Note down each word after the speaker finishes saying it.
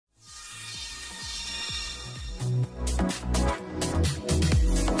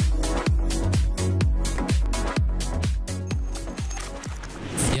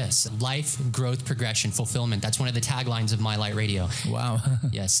Yes, life, growth, progression, fulfillment. That's one of the taglines of My Light Radio. Wow.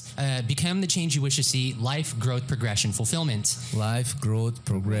 Yes. Become the change you wish to see. Life, growth, progression, fulfillment. Life, growth,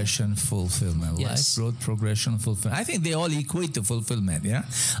 progression, fulfillment. Yes. Life, growth, progression, fulfillment. I think they all equate to fulfillment, yeah?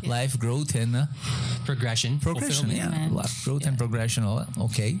 Life, growth, and Progression. progression, yeah. Life, growth, and progression.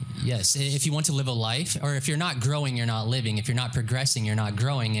 Okay. Yes. If you want to live a life, or if you're not growing, you're not living. If you're not progressing, you're not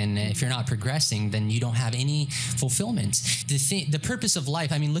growing. And if you're not progressing, then you don't have any fulfillment. The purpose of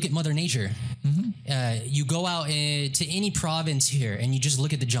life, I mean, look at Mother Nature. You go out to any province here and you just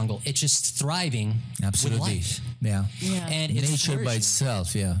look at the jungle. It's just thriving Absolutely. with life. Yeah. And it's Nature by flourishing.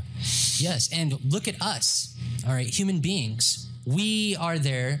 itself, yeah. Yes. And look at us. All right. Human beings. We are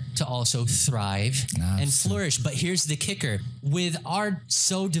there to also thrive and flourish. But here's the kicker. With our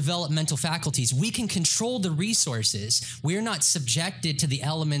so developmental faculties, we can control the resources. We're not subjected to the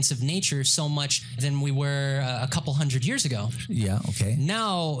elements of nature so much than we were a couple hundred years ago. Yeah, okay.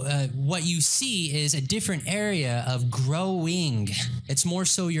 Now, what you see is a different area of growing. It's more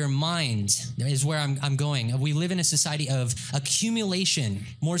so your mind is where I'm going. We live in a society of accumulation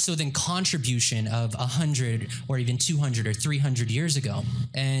more so than contribution of 100 or even 200 or 300 years ago.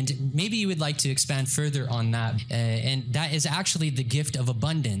 And maybe you would like to expand further on that. And that is actually the gift of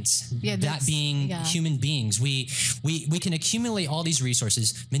abundance. Yeah, that being human beings. We can accumulate all these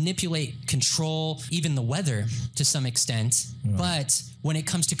resources, manipulate, control, even the weather to some extent. Right. But when it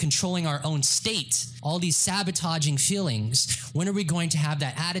comes to controlling our own state, all these sabotaging feelings, when are we going to have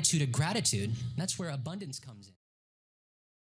that attitude of gratitude? That's where abundance comes in.